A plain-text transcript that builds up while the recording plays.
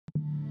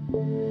We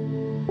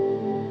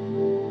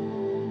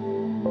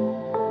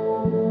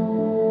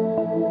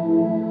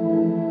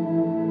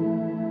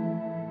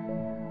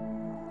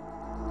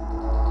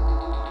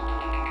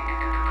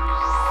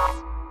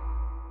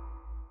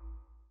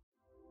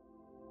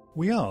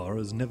are,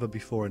 as never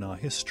before in our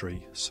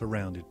history,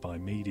 surrounded by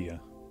media.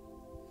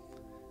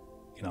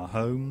 In our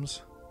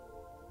homes,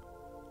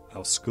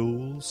 our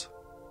schools,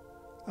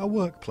 our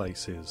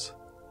workplaces.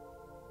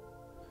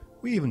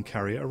 We even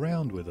carry it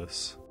around with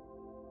us.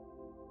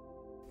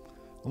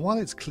 And while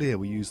it's clear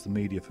we use the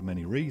media for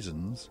many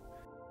reasons,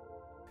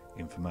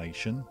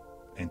 information,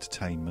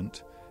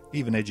 entertainment,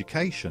 even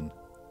education,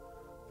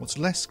 what's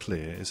less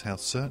clear is how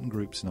certain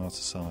groups in our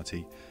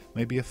society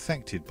may be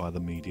affected by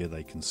the media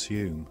they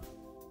consume.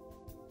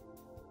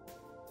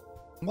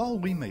 While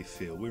we may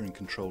feel we're in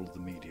control of the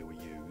media we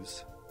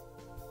use,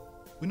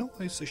 we're not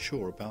always so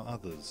sure about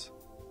others.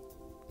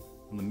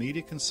 And the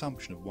media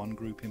consumption of one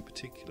group in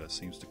particular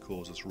seems to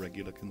cause us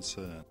regular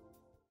concern.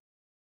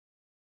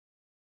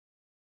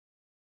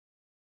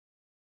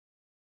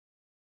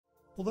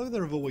 Although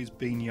there have always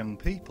been young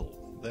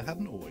people, there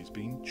haven't always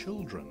been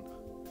children.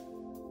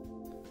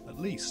 At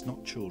least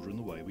not children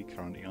the way we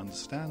currently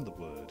understand the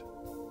word.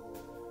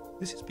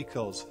 This is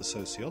because, for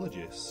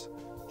sociologists,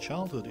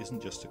 childhood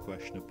isn't just a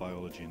question of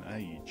biology and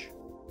age.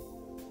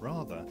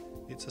 Rather,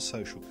 it's a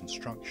social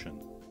construction.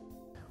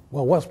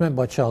 Well, what's meant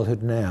by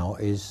childhood now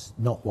is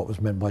not what was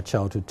meant by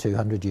childhood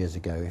 200 years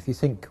ago. If you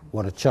think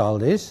what a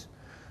child is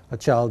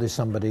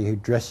somebody who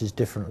dresses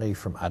differently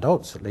from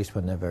adults, at least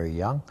when they're very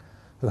young,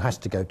 who has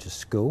to go to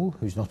school,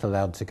 who's not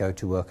allowed to go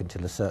to work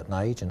until a certain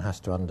age and has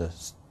to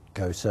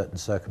undergo certain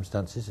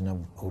circumstances in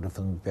order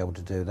for them to be able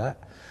to do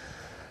that.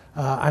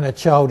 And a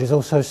child is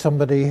also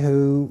somebody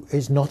who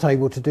is not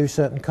able to do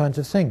certain kinds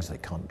of things. They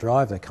can't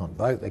drive, they can't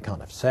vote, they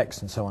can't have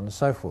sex, and so on and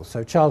so forth.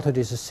 So childhood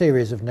is a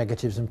series of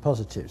negatives and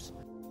positives.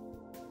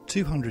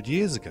 200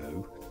 years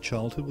ago,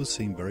 childhood was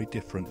seen very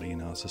differently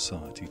in our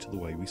society to the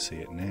way we see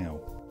it now.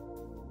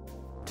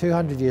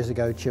 200 years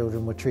ago,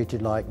 children were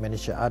treated like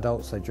miniature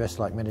adults, they dressed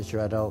like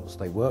miniature adults,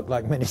 they worked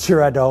like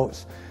miniature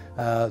adults,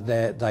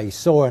 they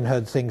saw and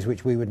heard things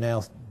which we would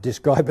now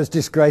describe as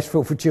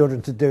disgraceful for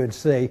children to do and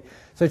see.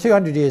 So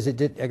 200 years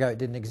ago it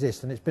didn't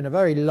exist, and it's been a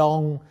very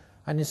long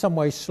and in some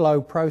ways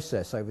slow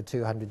process over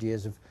 200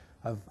 years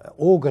of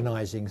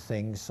organising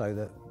things so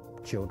that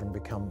children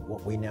become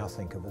what we now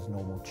think of as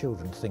normal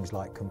children. Things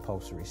like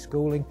compulsory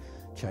schooling,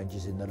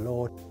 changes in the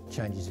law,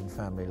 changes in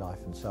family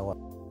life and so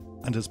on.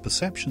 And as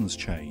perceptions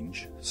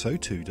change, so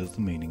too does the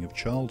meaning of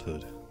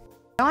childhood.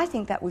 I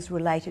think that was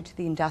related to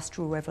the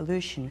Industrial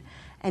Revolution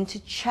and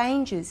to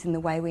changes in the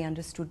way we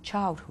understood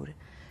childhood.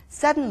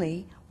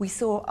 Suddenly, we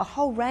saw a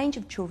whole range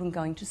of children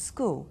going to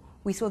school.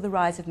 We saw the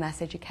rise of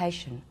mass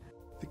education.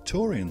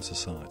 Victorian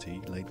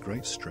society laid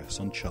great stress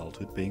on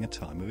childhood being a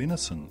time of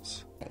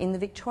innocence. In the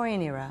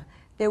Victorian era,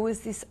 there was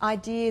this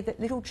idea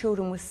that little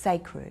children were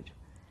sacred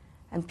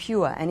and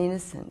pure and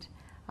innocent.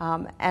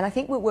 And I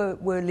think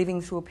we're living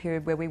through a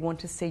period where we want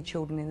to see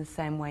children in the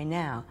same way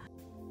now.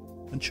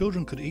 And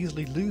children could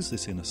easily lose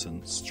this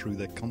innocence through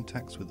their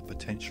contacts with the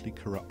potentially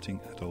corrupting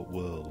adult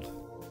world.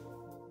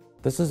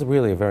 This is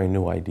really a very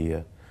new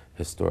idea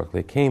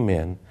historically. It came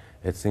in,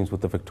 it seems, with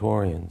the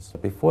Victorians.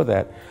 Before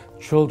that,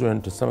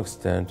 children, to some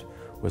extent,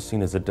 were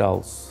seen as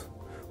adults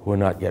who were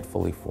not yet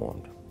fully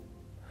formed.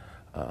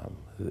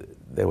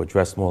 They were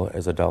dressed more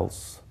as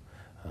adults.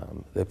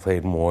 They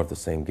played more of the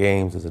same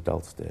games as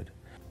adults did.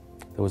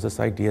 There was this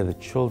idea that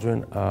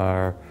children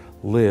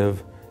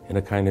live in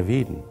a kind of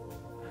Eden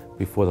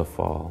before the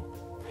fall,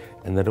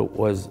 and that it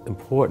was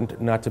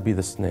important not to be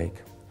the snake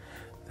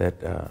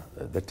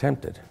that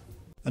tempted.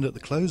 And at the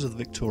close of the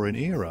Victorian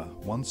era,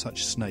 one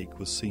such snake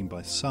was seen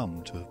by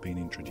some to have been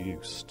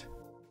introduced.